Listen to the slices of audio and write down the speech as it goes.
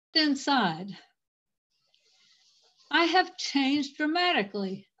inside, I have changed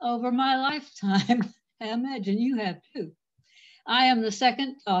dramatically over my lifetime. I imagine you have too. I am the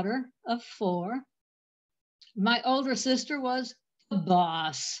second daughter of 4. My older sister was the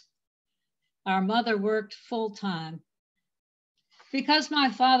boss. Our mother worked full time. Because my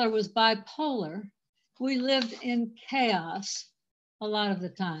father was bipolar, we lived in chaos a lot of the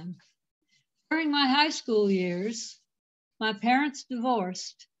time. During my high school years, my parents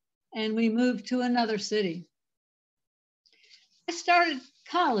divorced and we moved to another city. I started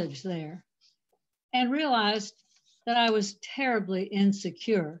college there and realized that I was terribly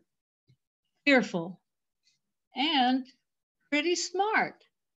insecure, fearful, and pretty smart.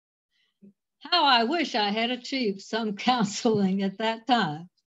 How I wish I had achieved some counseling at that time.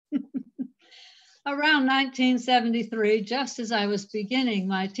 Around 1973, just as I was beginning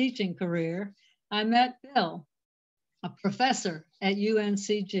my teaching career, I met Bill, a professor at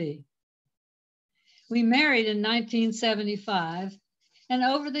UNCG. We married in 1975, and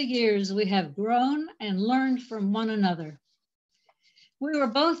over the years we have grown and learned from one another. We were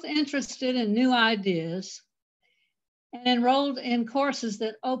both interested in new ideas and enrolled in courses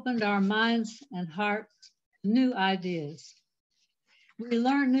that opened our minds and hearts to new ideas. We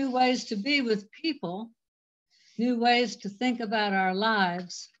learned new ways to be with people, new ways to think about our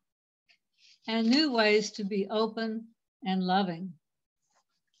lives, and new ways to be open and loving.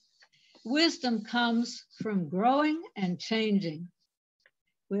 Wisdom comes from growing and changing.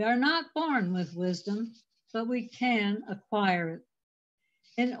 We are not born with wisdom, but we can acquire it.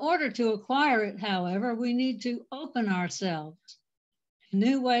 In order to acquire it, however, we need to open ourselves to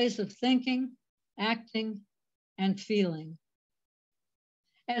new ways of thinking, acting, and feeling.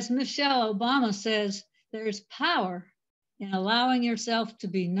 As Michelle Obama says, there's power in allowing yourself to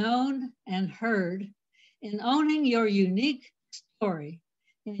be known and heard, in owning your unique story,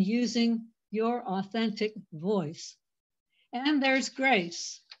 in using your authentic voice. And there's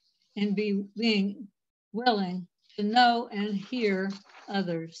grace in being willing to know and hear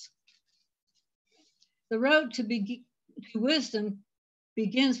others. The road to wisdom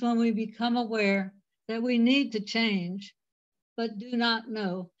begins when we become aware that we need to change, but do not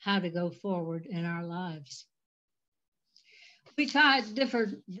know how to go forward in our lives. We tried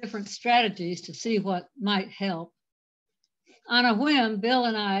different strategies to see what might help. On a whim, Bill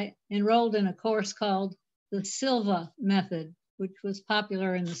and I enrolled in a course called the Silva Method, which was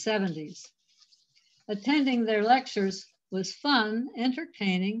popular in the 70s. Attending their lectures was fun,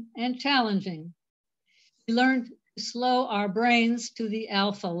 entertaining, and challenging. We learned to slow our brains to the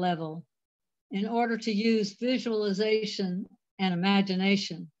alpha level in order to use visualization and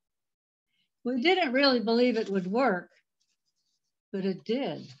imagination. We didn't really believe it would work, but it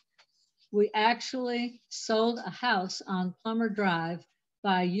did. We actually sold a house on Plummer Drive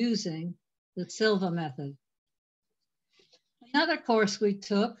by using the Silva Method. Another course we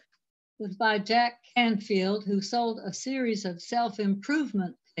took was by Jack Canfield, who sold a series of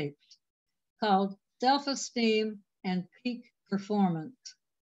self-improvement tapes called Self-Esteem and Peak Performance.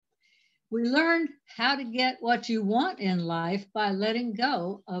 We learned how to get what you want in life by letting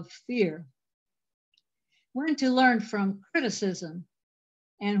go of fear, when to learn from criticism,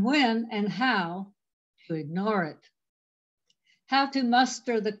 and when and how to ignore it, how to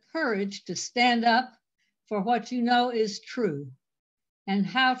muster the courage to stand up for what you know is true, and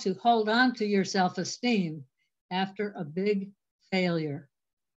how to hold on to your self-esteem after a big failure.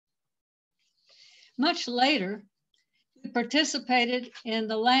 Much later, we participated in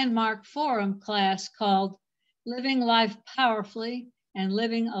the landmark forum class called Living Life Powerfully and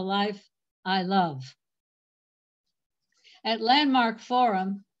Living a Life I Love. At landmark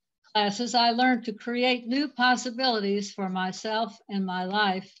forum classes, I learned to create new possibilities for myself and my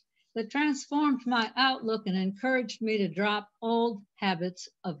life that transformed my outlook and encouraged me to drop old habits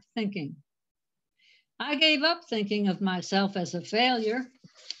of thinking. I gave up thinking of myself as a failure,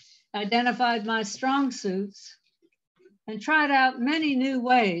 identified my strong suits, and tried out many new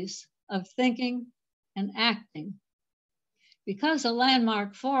ways of thinking and acting. Because a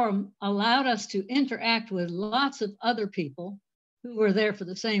landmark forum allowed us to interact with lots of other people who were there for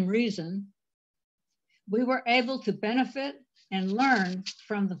the same reason, we were able to benefit and learn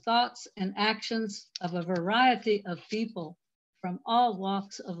from the thoughts and actions of a variety of people from all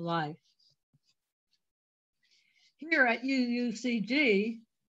walks of life. Here at UUCG,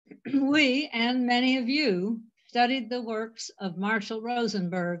 we and many of you studied the works of Marshall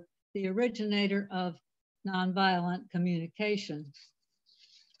Rosenberg, the originator of nonviolent communication.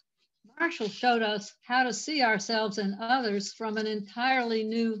 Marshall showed us how to see ourselves and others from an entirely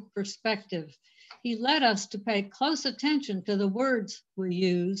new perspective he led us to pay close attention to the words we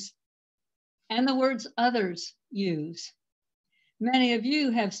use and the words others use. Many of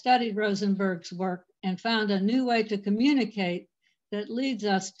you have studied Rosenberg's work and found a new way to communicate that leads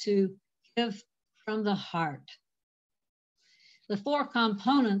us to give from the heart. The four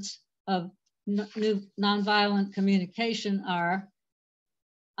components of nonviolent communication are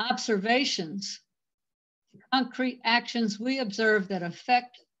observations, concrete actions we observe that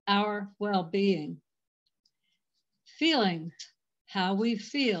affect our well-being. Feelings, how we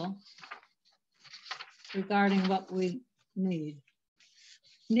feel regarding what we need.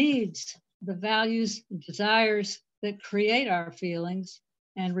 Needs, the values and desires that create our feelings.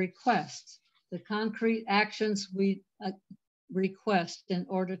 And requests, the concrete actions we request in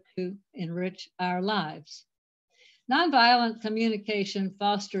order to enrich our lives. Nonviolent communication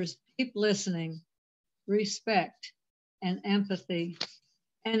fosters deep listening, respect, and empathy,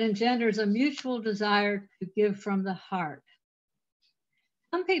 and engenders a mutual desire to give from the heart.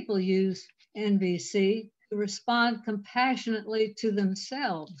 Some people use NVC to respond compassionately to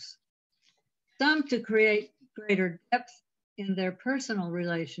themselves, some to create greater depth in their personal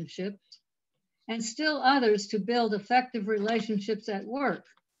relationships, and still others to build effective relationships at work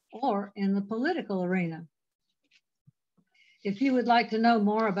or in the political arena. If you would like to know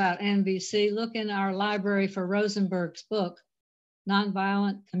more about NVC, look in our library for Rosenberg's book,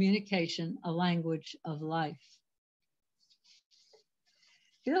 Nonviolent Communication, A Language of Life.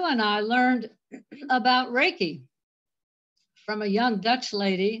 Bill and I learned about Reiki from a young Dutch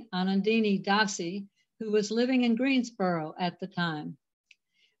lady, Anandini Dasi, who was living in Greensboro at the time.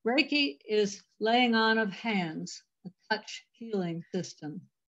 Reiki is laying on of hands, a touch healing system.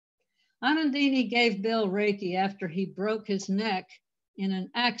 Anandini gave Bill Reiki after he broke his neck in an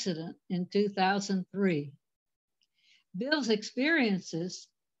accident in 2003. Bill's experiences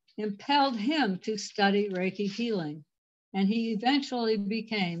impelled him to study Reiki healing, and he eventually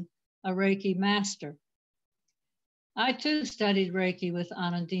became a Reiki master. I too studied Reiki with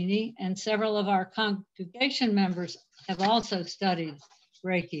Anandini, and several of our congregation members have also studied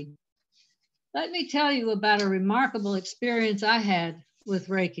Reiki. Let me tell you about a remarkable experience I had with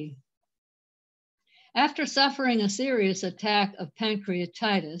Reiki. After suffering a serious attack of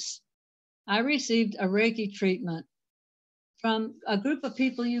pancreatitis, I received a Reiki treatment from a group of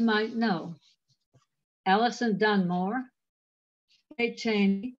people you might know: Allison Dunmore, Kate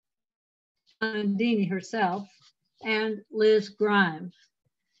Cheney, Anandini herself, and Liz Grimes.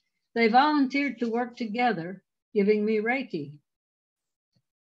 They volunteered to work together, giving me Reiki.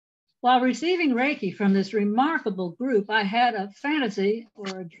 While receiving Reiki from this remarkable group, I had a fantasy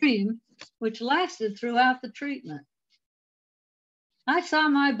or a dream which lasted throughout the treatment. I saw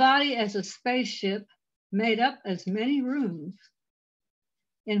my body as a spaceship made up as many rooms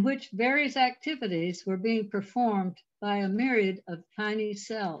in which various activities were being performed by a myriad of tiny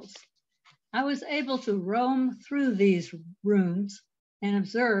cells. I was able to roam through these rooms and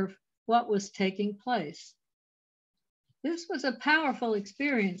observe what was taking place. This was a powerful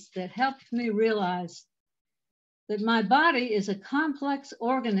experience that helped me realize that my body is a complex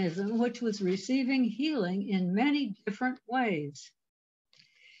organism which was receiving healing in many different ways.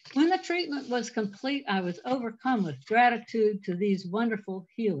 When the treatment was complete, I was overcome with gratitude to these wonderful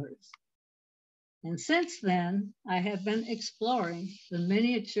healers. And since then, I have been exploring the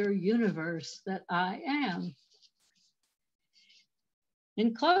miniature universe that I am.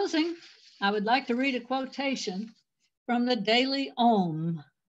 In closing, I would like to read a quotation from the Daily Om,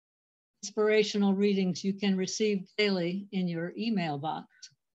 inspirational readings you can receive daily in your email box.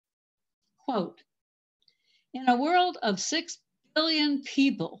 Quote, "In a world of 6 billion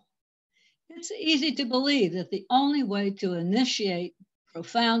people, it's easy to believe that the only way to initiate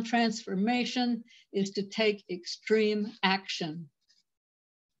profound transformation is to take extreme action.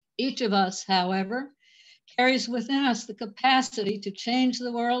 Each of us, however, carries within us the capacity to change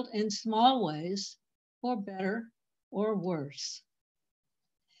the world in small ways, for better or worse.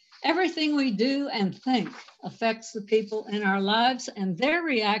 Everything we do and think affects the people in our lives, and their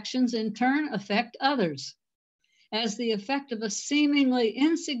reactions in turn affect others. As the effect of a seemingly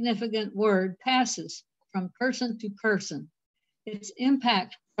insignificant word passes from person to person, its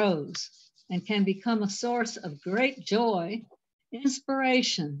impact grows and can become a source of great joy,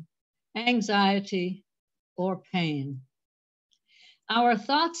 inspiration, anxiety, or pain. Our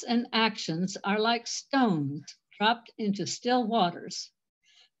thoughts and actions are like stones dropped into still waters,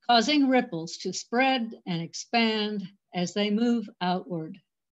 causing ripples to spread and expand as they move outward.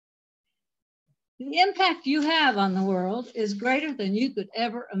 The impact you have on the world is greater than you could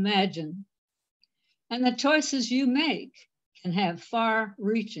ever imagine, and the choices you make can have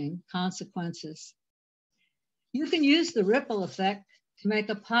far-reaching consequences. You can use the ripple effect to make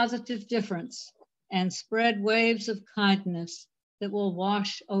a positive difference and spread waves of kindness that will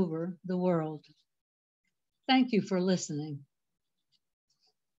wash over the world. Thank you for listening.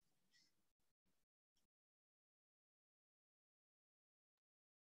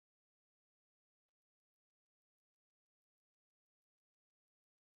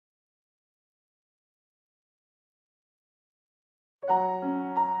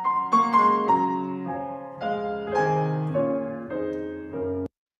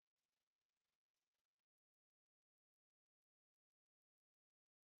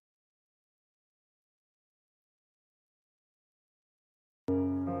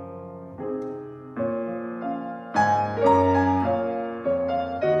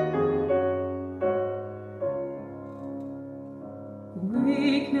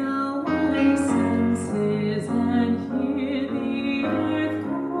 Wake now, my senses, and hear the earth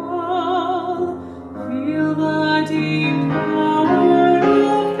call. Feel the deep power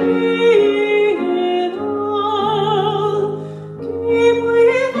of being in all. Keep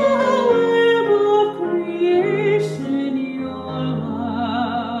with the web of creation your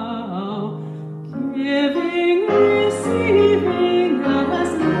love. Giving, receiving,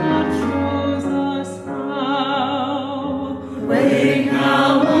 as God shows us how. Wake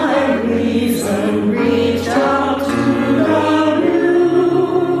now, my reason, reach out to the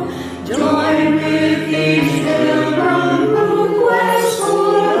new. Join with each pilgrim who quests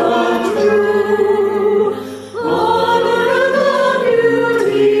for the true. Honor the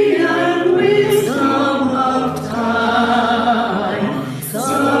beauty and wisdom of time.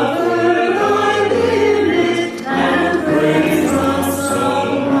 Suffer thy limit and praise us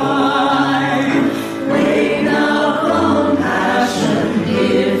sublime. Wake now, compassion,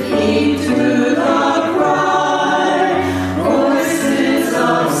 give heed to the cry. Voices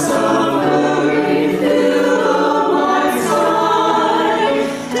of suffering fill my sight.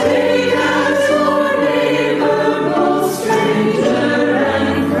 Take as your neighbor, both stranger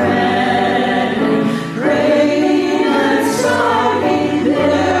and friend. Praying and striving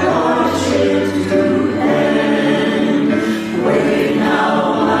their hardship to end. Wake now,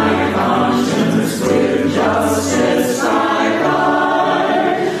 my conscience, with justice I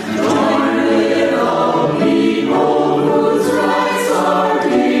guide. Join with all people whose rights are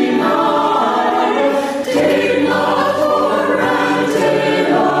denied. Take not for granted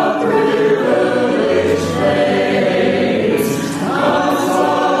a privileged place. God's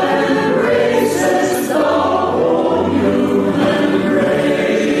love embraces the whole human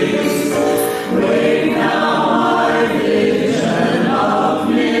race. Wake now, my vision of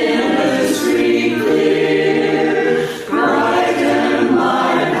ministry clear. Brighten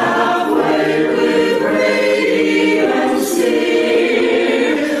my pathway with radiant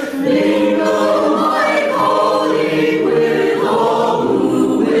cheer. Mingle my calling with all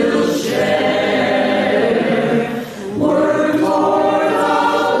who will share. Work toward the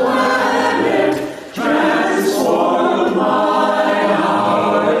planet, transformed by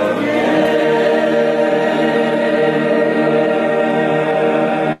our care.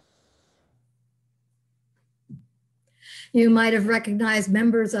 You might have recognized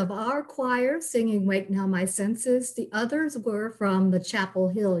members of our choir singing Wake Now My Senses. The others were from the Chapel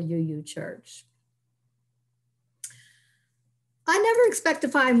Hill UU Church. I never expect to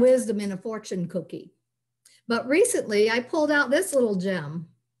find wisdom in a fortune cookie, but recently I pulled out this little gem.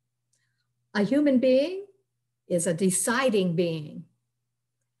 A human being is a deciding being.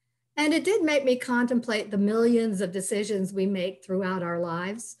 And it did make me contemplate the millions of decisions we make throughout our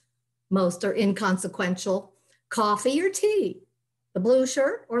lives. Most are inconsequential. Coffee or tea, the blue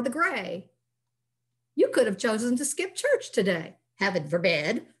shirt or the gray. You could have chosen to skip church today, heaven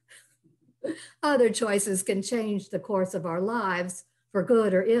forbid. Other choices can change the course of our lives for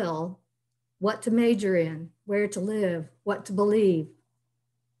good or ill. What to major in, where to live, what to believe.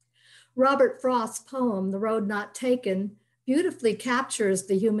 Robert Frost's poem, The Road Not Taken, beautifully captures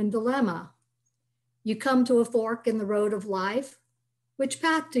the human dilemma. You come to a fork in the road of life. Which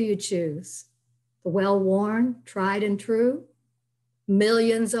path do you choose? The well-worn, tried and true?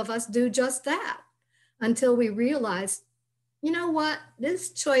 Millions of us do just that until we realize, you know what,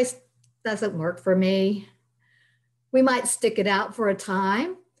 this choice doesn't work for me. We might stick it out for a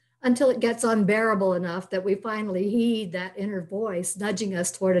time until it gets unbearable enough that we finally heed that inner voice nudging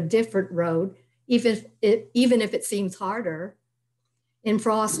us toward a different road, even if it seems harder. In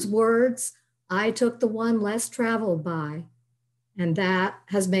Frost's words, I took the one less traveled by, and that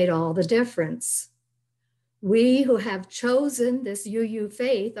has made all the difference. We who have chosen this UU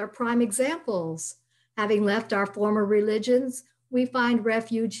faith are prime examples. Having left our former religions, we find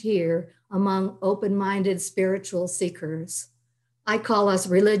refuge here among open-minded spiritual seekers. I call us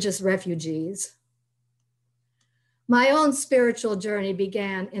religious refugees. My own spiritual journey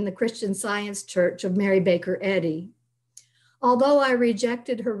began in the Christian Science Church of Mary Baker Eddy. Although I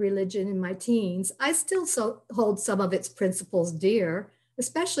rejected her religion in my teens, I still hold some of its principles dear,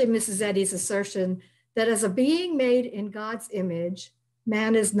 especially Mrs. Eddy's assertion that as a being made in God's image,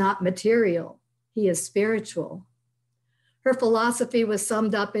 man is not material, he is spiritual. Her philosophy was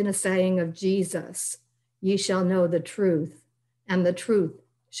summed up in a saying of Jesus, "Ye shall know the truth, and the truth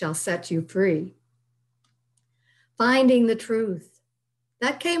shall set you free." Finding the truth,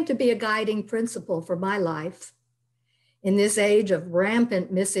 that came to be a guiding principle for my life. In this age of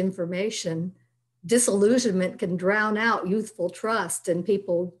rampant misinformation, disillusionment can drown out youthful trust in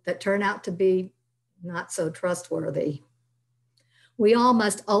people that turn out to be not so trustworthy. We all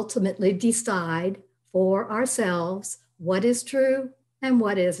must ultimately decide for ourselves what is true and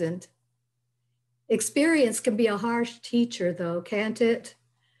what isn't. Experience can be a harsh teacher though, can't it?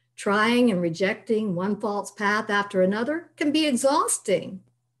 Trying and rejecting one false path after another can be exhausting.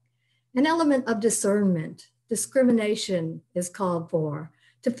 An element of discernment, discrimination is called for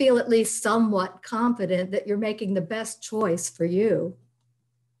to feel at least somewhat confident that you're making the best choice for you.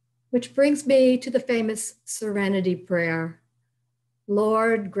 Which brings me to the famous serenity prayer.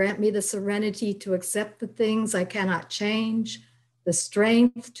 Lord, grant me the serenity to accept the things I cannot change, the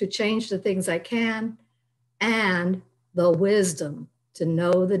strength to change the things I can, and the wisdom to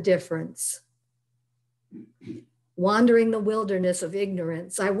know the difference. Wandering the wilderness of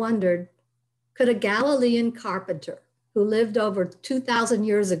ignorance, I wondered, could a Galilean carpenter who lived over 2,000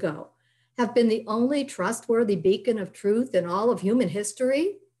 years ago have been the only trustworthy beacon of truth in all of human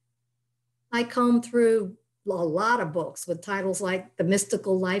history? I combed through a lot of books with titles like The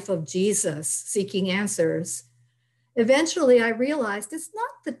Mystical Life of Jesus, Seeking Answers. Eventually, I realized it's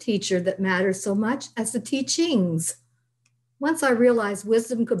not the teacher that matters so much as the teachings. Once I realized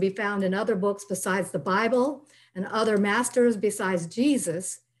wisdom could be found in other books besides the Bible and other masters besides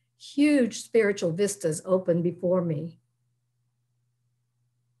Jesus, huge spiritual vistas opened before me.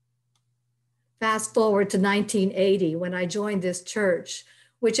 Fast forward to 1980 when I joined this church,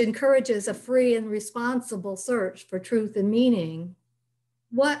 which encourages a free and responsible search for truth and meaning.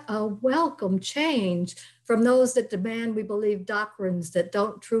 What a welcome change from those that demand we believe doctrines that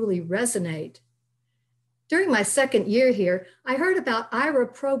don't truly resonate. During my second year here, I heard about Ira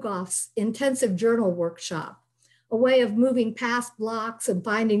Progoff's intensive journal workshop, a way of moving past blocks and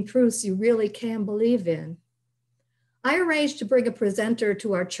finding truths you really can believe in. I arranged to bring a presenter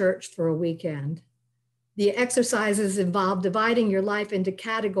to our church for a weekend. The exercises involve dividing your life into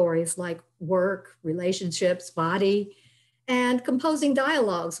categories like work, relationships, body, and composing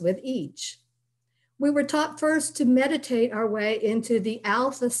dialogues with each. We were taught first to meditate our way into the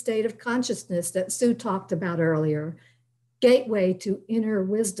alpha state of consciousness that Sue talked about earlier, gateway to inner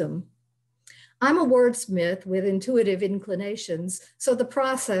wisdom. I'm a wordsmith with intuitive inclinations, so the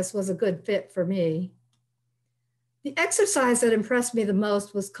process was a good fit for me. The exercise that impressed me the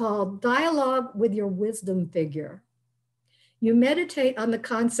most was called Dialogue with Your Wisdom Figure. You meditate on the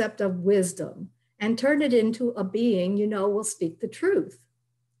concept of wisdom and turn it into a being you know will speak the truth.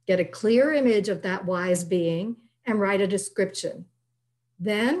 Get a clear image of that wise being and write a description.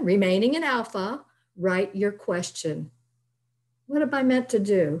 Then, remaining in alpha, write your question. What am I meant to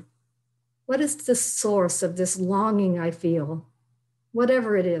do? What is the source of this longing I feel?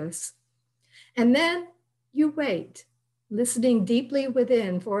 Whatever it is. And then you wait, listening deeply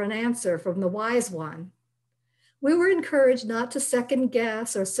within for an answer from the wise one. We were encouraged not to second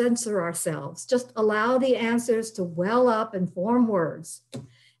guess or censor ourselves, just allow the answers to well up and form words.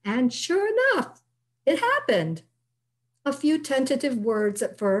 And sure enough, it happened. A few tentative words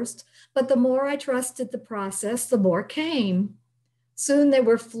at first, but the more I trusted the process, the more came. Soon they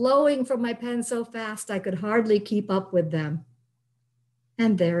were flowing from my pen so fast I could hardly keep up with them.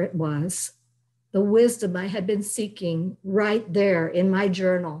 And there it was, the wisdom I had been seeking right there in my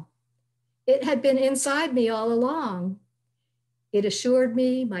journal. It had been inside me all along. It assured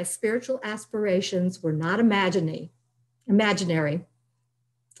me my spiritual aspirations were not imaginary.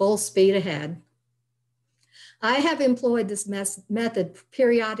 Full speed ahead. I have employed this method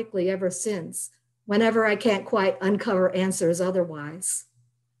periodically ever since, whenever I can't quite uncover answers otherwise.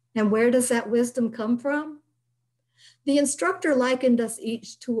 And where does that wisdom come from? The instructor likened us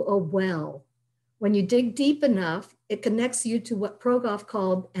each to a well. When you dig deep enough, it connects you to what Progoff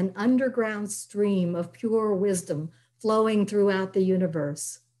called an underground stream of pure wisdom flowing throughout the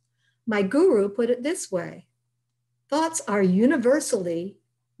universe. My guru put it this way: thoughts are universally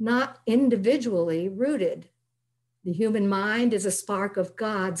not individually rooted. The human mind is a spark of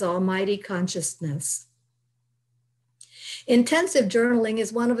God's almighty consciousness. Intensive journaling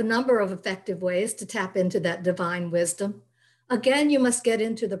is one of a number of effective ways to tap into that divine wisdom. Again, you must get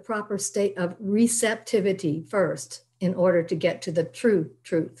into the proper state of receptivity first in order to get to the true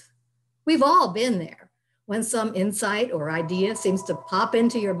truth. We've all been there when some insight or idea seems to pop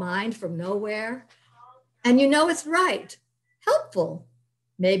into your mind from nowhere, and you know it's right, helpful,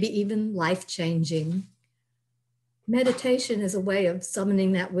 maybe even life-changing. Meditation is a way of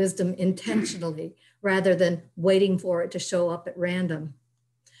summoning that wisdom intentionally rather than waiting for it to show up at random.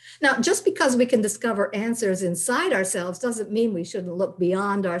 Now, just because we can discover answers inside ourselves doesn't mean we shouldn't look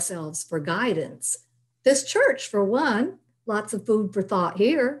beyond ourselves for guidance. This church, for one, lots of food for thought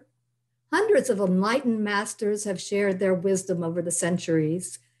here. Hundreds of enlightened masters have shared their wisdom over the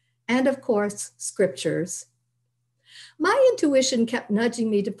centuries, and of course, scriptures. My intuition kept nudging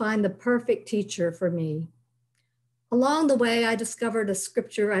me to find the perfect teacher for me. Along the way, I discovered a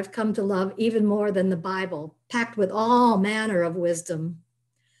scripture I've come to love even more than the Bible, packed with all manner of wisdom.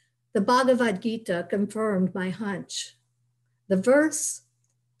 The Bhagavad Gita confirmed my hunch. The verse,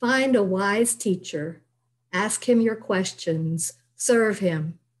 find a wise teacher, ask him your questions, serve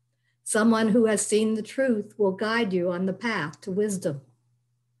him. Someone who has seen the truth will guide you on the path to wisdom.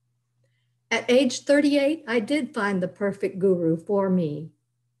 At age 38, I did find the perfect guru for me.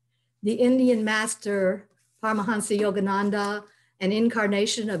 The Indian master, Paramahansa Yogananda, an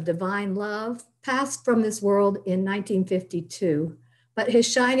incarnation of divine love, passed from this world in 1952, but his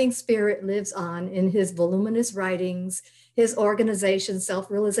shining spirit lives on in his voluminous writings, his organization,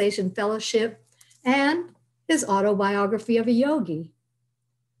 Self-Realization Fellowship, and his autobiography of a yogi.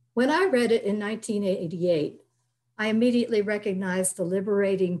 When I read it in 1988, I immediately recognized the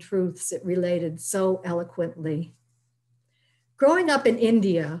liberating truths it related so eloquently. Growing up in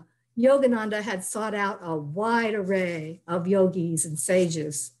India, Yogananda had sought out a wide array of yogis and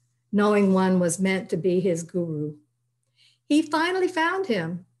sages, knowing one was meant to be his guru. He finally found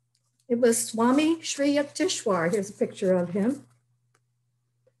him. It was Swami Sri Yukteswar. Here's a picture of him.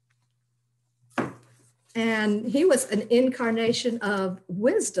 And he was an incarnation of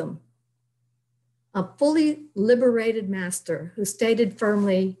wisdom, a fully liberated master who stated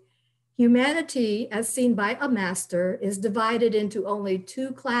firmly, humanity, as seen by a master, is divided into only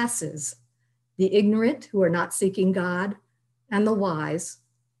two classes, the ignorant who are not seeking God, and the wise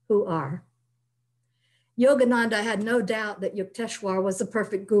who are. Yogananda had no doubt that Yukteswar was the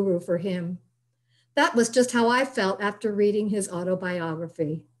perfect guru for him. That was just how I felt after reading his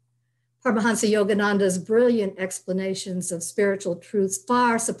autobiography. Paramahansa Yogananda's brilliant explanations of spiritual truths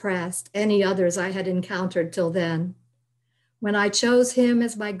far surpassed any others I had encountered till then. When I chose him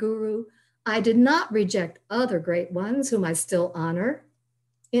as my guru, I did not reject other great ones whom I still honor.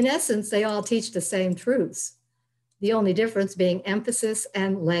 In essence, they all teach the same truths, the only difference being emphasis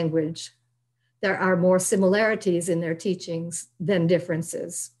and language. There are more similarities in their teachings than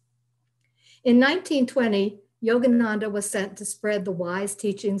differences. In 1920, Yogananda was sent to spread the wise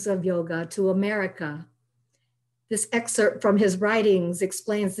teachings of yoga to America. This excerpt from his writings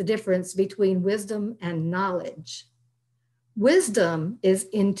explains the difference between wisdom and knowledge. Wisdom is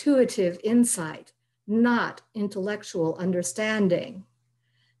intuitive insight, not intellectual understanding.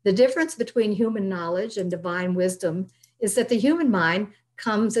 The difference between human knowledge and divine wisdom is that the human mind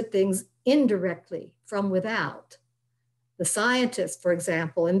comes at things indirectly from without. The scientist, for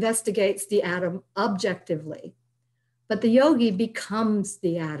example, investigates the atom objectively, but the yogi becomes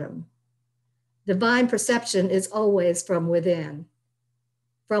the atom. Divine perception is always from within.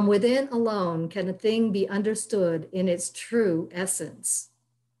 From within alone can a thing be understood in its true essence.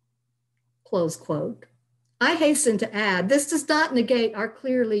 Close quote. I hasten to add, this does not negate our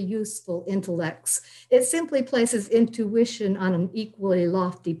clearly useful intellects. It simply places intuition on an equally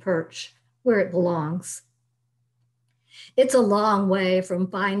lofty perch where it belongs. It's a long way from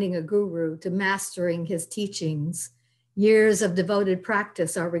finding a guru to mastering his teachings. Years of devoted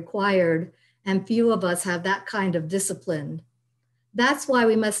practice are required, and few of us have that kind of discipline. That's why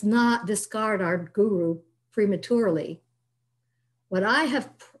we must not discard our guru prematurely. What I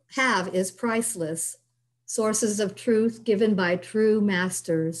have is priceless, sources of truth given by true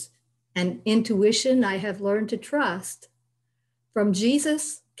masters, and intuition I have learned to trust. From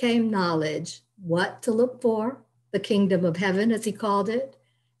Jesus came knowledge, what to look for, the kingdom of heaven, as he called it,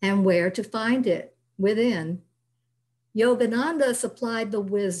 and where to find it, within. Yogananda supplied the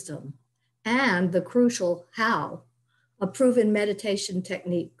wisdom and the crucial how, a proven meditation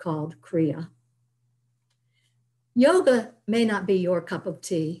technique called Kriya. Yoga may not be your cup of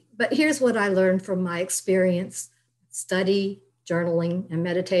tea, but here's what I learned from my experience, study, journaling, and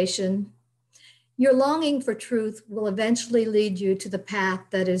meditation, your longing for truth will eventually lead you to the path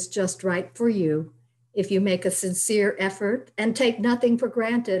that is just right for you if you make a sincere effort and take nothing for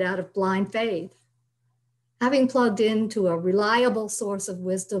granted out of blind faith. Having plugged into a reliable source of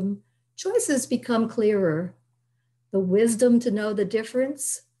wisdom, choices become clearer. The wisdom to know the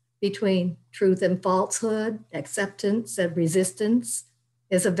difference between truth and falsehood, acceptance and resistance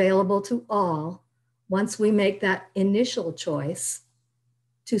is available to all once we make that initial choice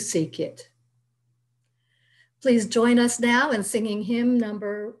to seek it. Please join us now in singing hymn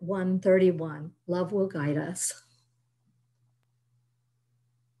number 131, Love Will Guide Us.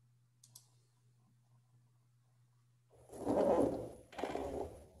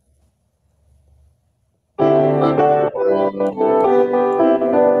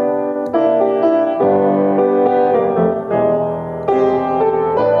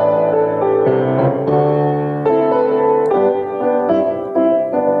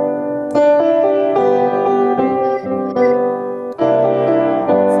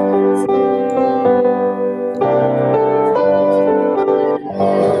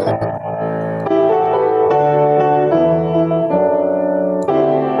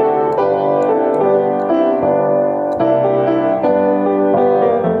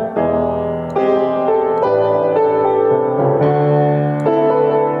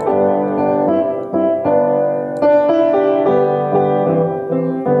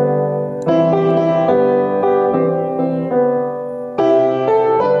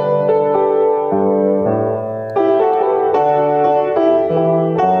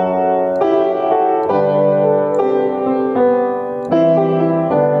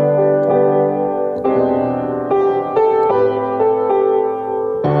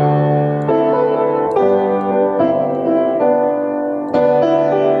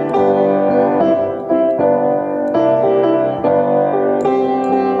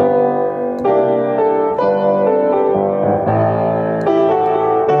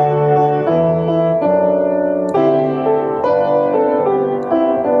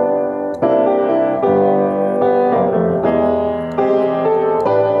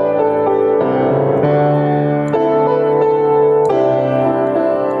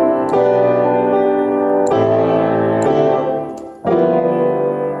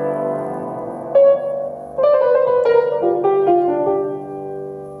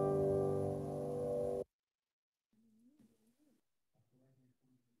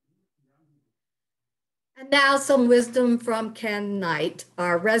 And now some wisdom from Ken Knight,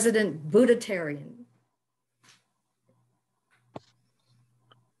 our resident Buddhatarian.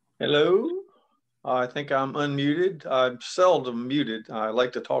 Hello, I think I'm unmuted. I'm seldom muted. I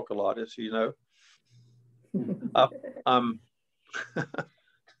like to talk a lot, as you know.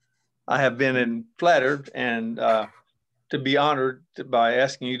 I have been flattered and to be honored by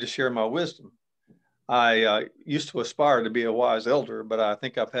asking you to share my wisdom. I used to aspire to be a wise elder, but I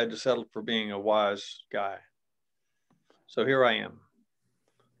think I've had to settle for being a wise guy. So here I am.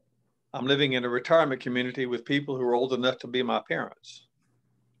 I'm living in a retirement community with people who are old enough to be my parents.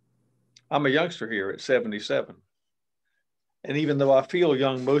 I'm a youngster here at 77. And even though I feel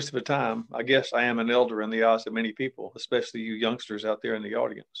young most of the time, I guess I am an elder in the eyes of many people, especially you youngsters out there in the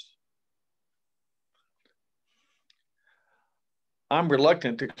audience. I'm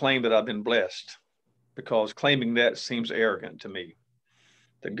reluctant to claim that I've been blessed because claiming that seems arrogant to me,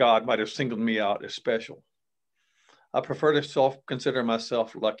 that God might have singled me out as special. I prefer to consider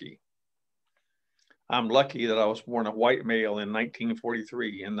myself lucky. I'm lucky that I was born a white male in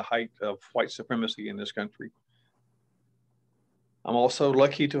 1943 in the height of white supremacy in this country. I'm also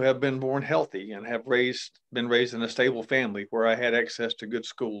lucky to have been born healthy and have been raised in a stable family where I had access to good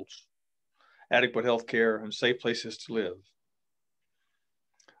schools, adequate health care, and safe places to live.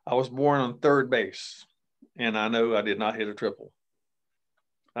 I was born on third base, and I know I did not hit a triple.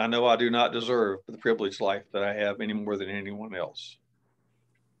 I know I do not deserve the privileged life that I have any more than anyone else.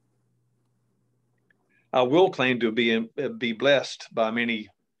 I will claim to be blessed by many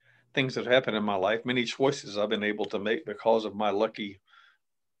things that happened in my life, many choices I've been able to make because of my lucky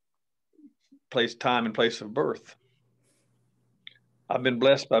time and place of birth. I've been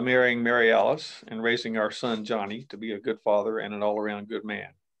blessed by marrying Mary Alice and raising our son Johnny to be a good father and an all-around good man.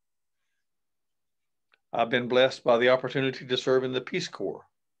 I've been blessed by the opportunity to serve in the Peace Corps,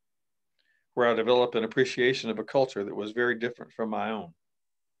 where I developed an appreciation of a culture that was very different from my own.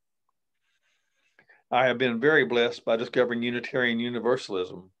 I have been very blessed by discovering Unitarian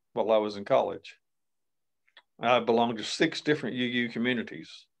Universalism while I was in college. I belong to 6 different UU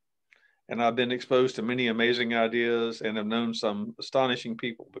communities, and I've been exposed to many amazing ideas and have known some astonishing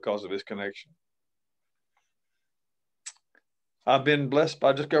people because of this connection. I've been blessed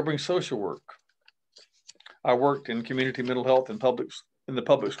by discovering social work. I worked in community mental health and in the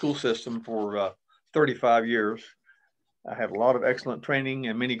public school system for 35 years. I have a lot of excellent training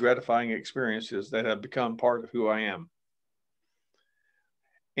and many gratifying experiences that have become part of who I am.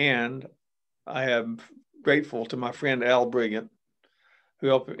 And I am grateful to my friend Al Brilliant, who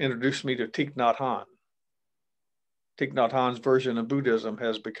helped introduce me to Thich Nhat Hanh. Thich Nhat Hanh's version of Buddhism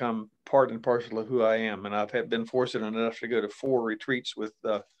has become part and parcel of who I am, and I've been fortunate enough to go to 4 retreats with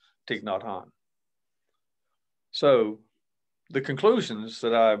Thich Nhat Hanh. So the conclusions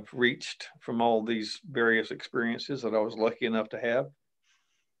that I've reached from all these various experiences that I was lucky enough to have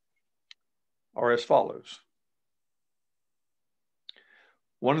are as follows.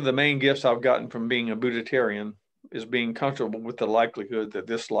 One of the main gifts I've gotten from being a Buddhitarian is being comfortable with the likelihood that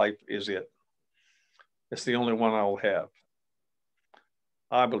this life is it. It's the only one I will have.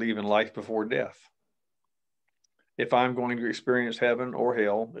 I believe in life before death. If I'm going to experience heaven or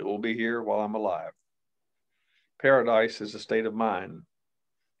hell, it will be here while I'm alive. Paradise is a state of mind,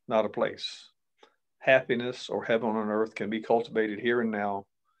 not a place. Happiness or heaven on earth can be cultivated here and now,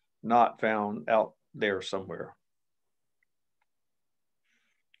 not found out there somewhere.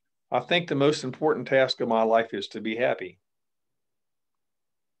 I think the most important task of my life is to be happy.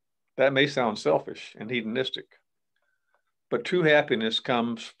 That may sound selfish and hedonistic, but true happiness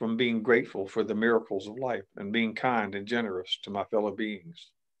comes from being grateful for the miracles of life and being kind and generous to my fellow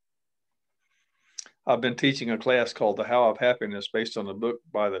beings. I've been teaching a class called The How of Happiness based on a book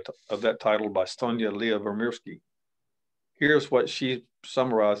of that title by Sonia Leah Vermirsky. Here's what she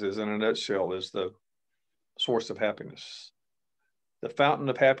summarizes in a nutshell as the source of happiness. The fountain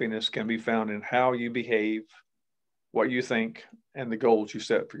of happiness can be found in how you behave, what you think, and the goals you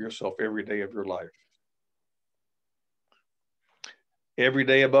set for yourself every day of your life. Every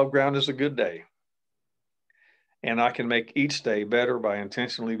day above ground is a good day, and I can make each day better by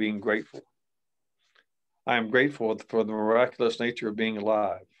intentionally being grateful. I am grateful for the miraculous nature of being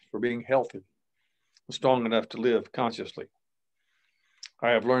alive, for being healthy, and strong enough to live consciously. I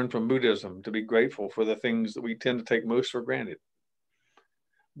have learned from Buddhism to be grateful for the things that we tend to take most for granted.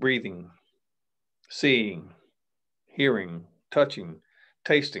 Breathing, seeing, hearing, touching,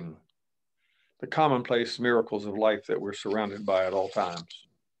 tasting, the commonplace miracles of life that we're surrounded by at all times.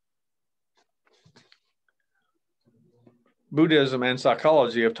 Buddhism and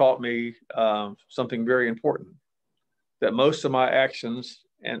psychology have taught me something very important, that most of my actions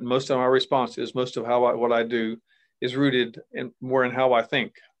and most of my responses, most of what I do is rooted more in how I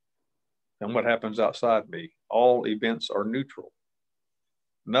think than what happens outside me. All events are neutral.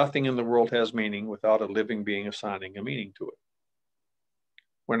 Nothing in the world has meaning without a living being assigning a meaning to it.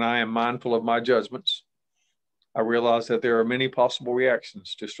 When I am mindful of my judgments, I realize that there are many possible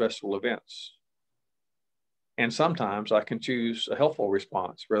reactions to stressful events. And sometimes I can choose a helpful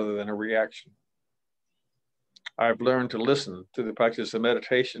response rather than a reaction. I've learned to listen to the practice of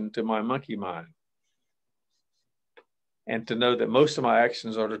meditation to my monkey mind, and to know that most of my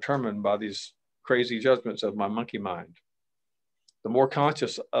actions are determined by these crazy judgments of my monkey mind. The more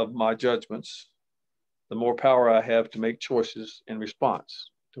conscious of my judgments, the more power I have to make choices in response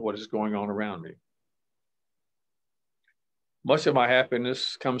to what is going on around me. Much of my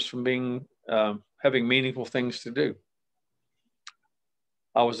happiness comes from having meaningful things to do.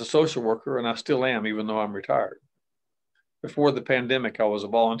 I was a social worker, and I still am, even though I'm retired. Before the pandemic, I was a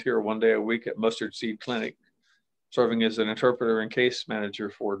volunteer 1 day a week at Mustard Seed Clinic, serving as an interpreter and case manager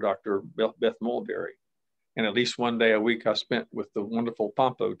for Dr. Beth Mulberry. And at least 1 day a week I spent with the wonderful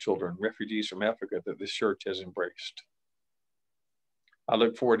Pompo children, refugees from Africa that this church has embraced. I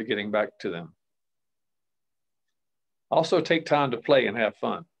look forward to getting back to them. I also take time to play and have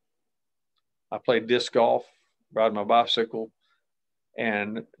fun. I play disc golf, ride my bicycle,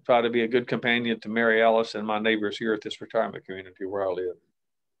 and try to be a good companion to Mary Alice and my neighbors here at this retirement community where I live.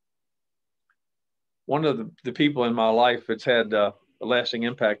 One of the people in my life that's had a lasting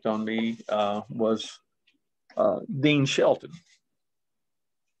impact on me was Dean Shelton.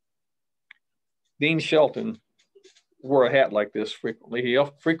 Dean Shelton wore a hat like this frequently. He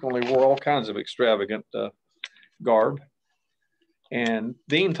frequently wore all kinds of extravagant garb. And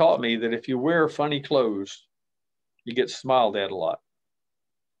Dean taught me that if you wear funny clothes, you get smiled at a lot.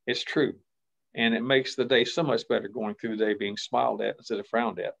 It's true. And it makes the day so much better going through the day being smiled at instead of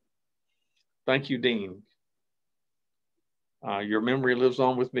frowned at. Thank you, Dean. Your memory lives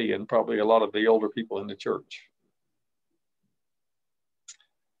on with me and probably a lot of the older people in the church.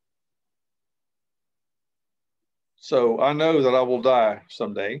 So I know that I will die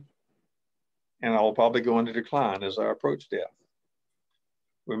someday, and I will probably go into decline as I approach death.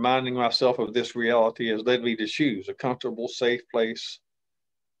 Reminding myself of this reality has led me to choose a comfortable, safe place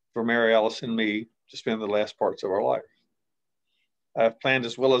for Mary Alice and me to spend the last parts of our life. I have planned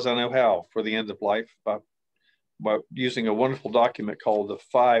as well as I know how for the end of life by using a wonderful document called the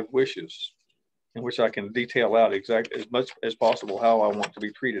 5 Wishes, in which I can detail out exactly as much as possible how I want to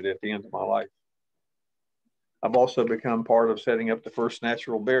be treated at the end of my life. I've also become part of setting up the first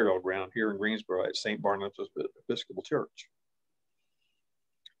natural burial ground here in Greensboro at St. Barnabas Episcopal Church.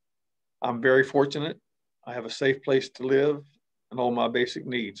 I'm very fortunate. I have a safe place to live and all my basic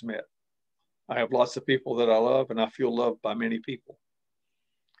needs met. I have lots of people that I love, and I feel loved by many people.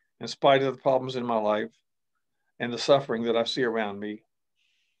 In spite of the problems in my life and the suffering that I see around me,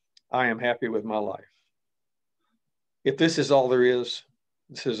 I am happy with my life. If this is all there is,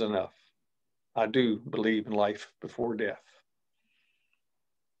 this is enough. I do believe in life before death.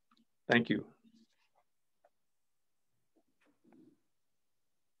 Thank you.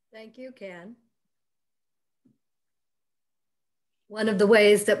 Thank you, Ken. One of the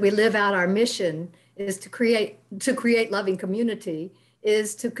ways that we live out our mission is to create loving community,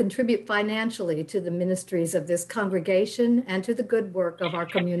 is to contribute financially to the ministries of this congregation and to the good work of our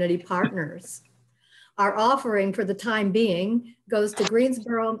community partners. Our offering for the time being goes to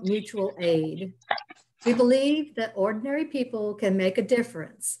Greensboro Mutual Aid. We believe that ordinary people can make a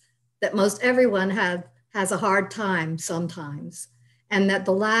difference, that most everyone has a hard time sometimes, and that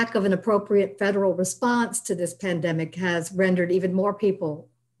the lack of an appropriate federal response to this pandemic has rendered even more people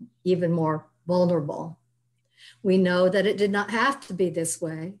even more vulnerable. We know that it did not have to be this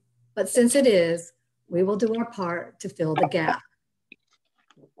way, but since it is, we will do our part to fill the gap.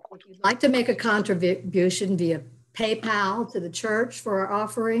 If you'd like to make a contribution via PayPal to the church for our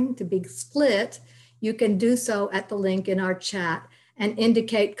offering to be split, you can do so at the link in our chat and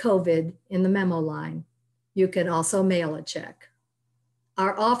indicate COVID in the memo line. You can also mail a check.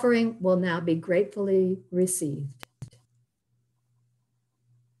 Our offering will now be gratefully received.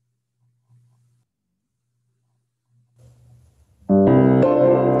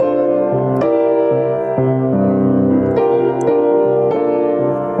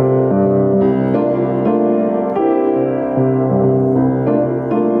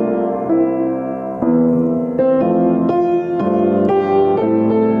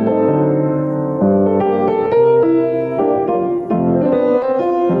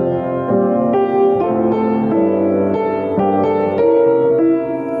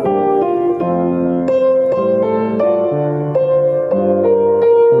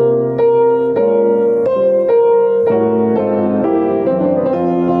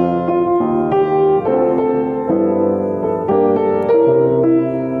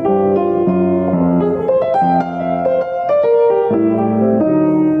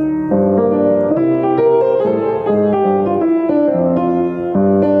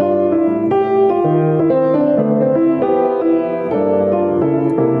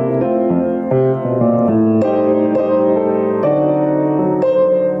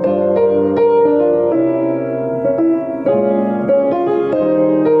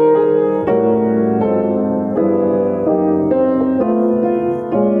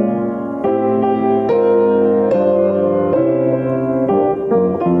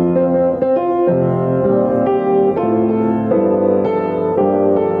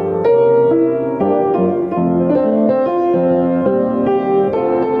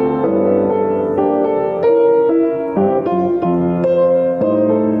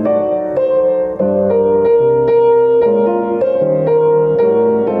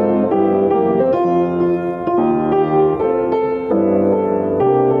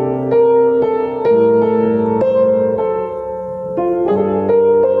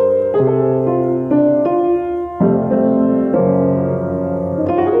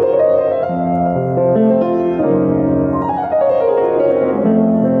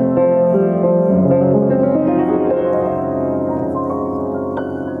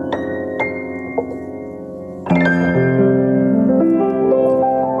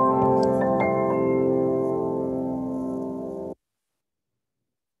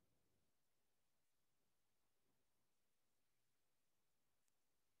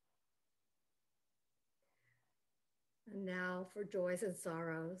 And now for joys and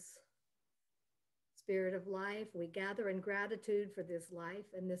sorrows. Spirit of life, we gather in gratitude for this life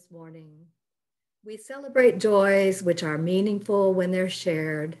and this morning. We celebrate joys which are meaningful when they're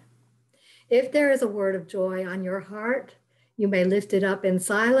shared. If there is a word of joy on your heart, you may lift it up in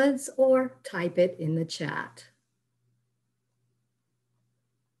silence or type it in the chat.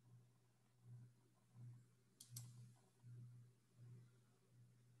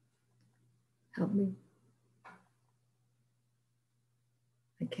 Help me.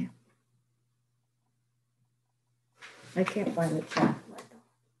 I can't find the chat.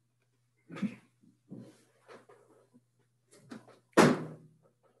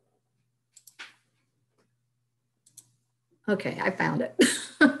 Okay, I found it.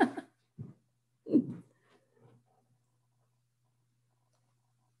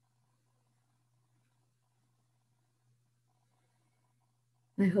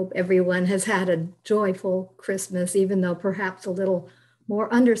 I hope everyone has had a joyful Christmas, even though perhaps a little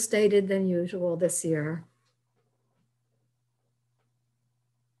more understated than usual this year.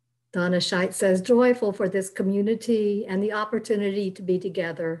 Donna Scheit says, joyful for this community and the opportunity to be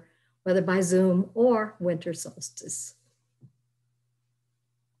together, whether by Zoom or winter solstice.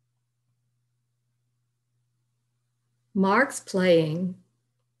 Mark's playing.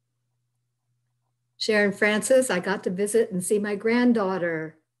 Sharon Francis, I got to visit and see my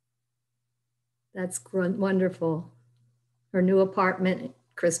granddaughter. That's wonderful. Her new apartment,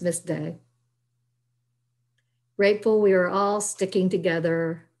 Christmas Day. Grateful we are all sticking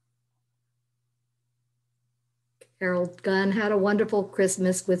together. Carol Gunn had a wonderful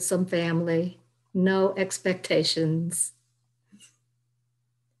Christmas with some family. No expectations.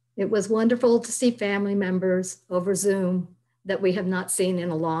 It was wonderful to see family members over Zoom that we have not seen in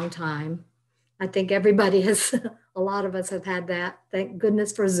a long time. I think everybody has, a lot of us have had that. Thank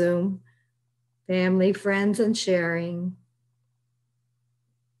goodness for Zoom. Family, friends, and sharing.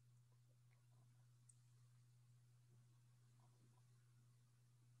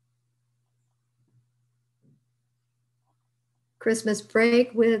 Christmas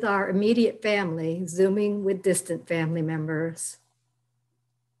break with our immediate family, Zooming with distant family members.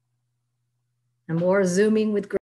 And more Zooming with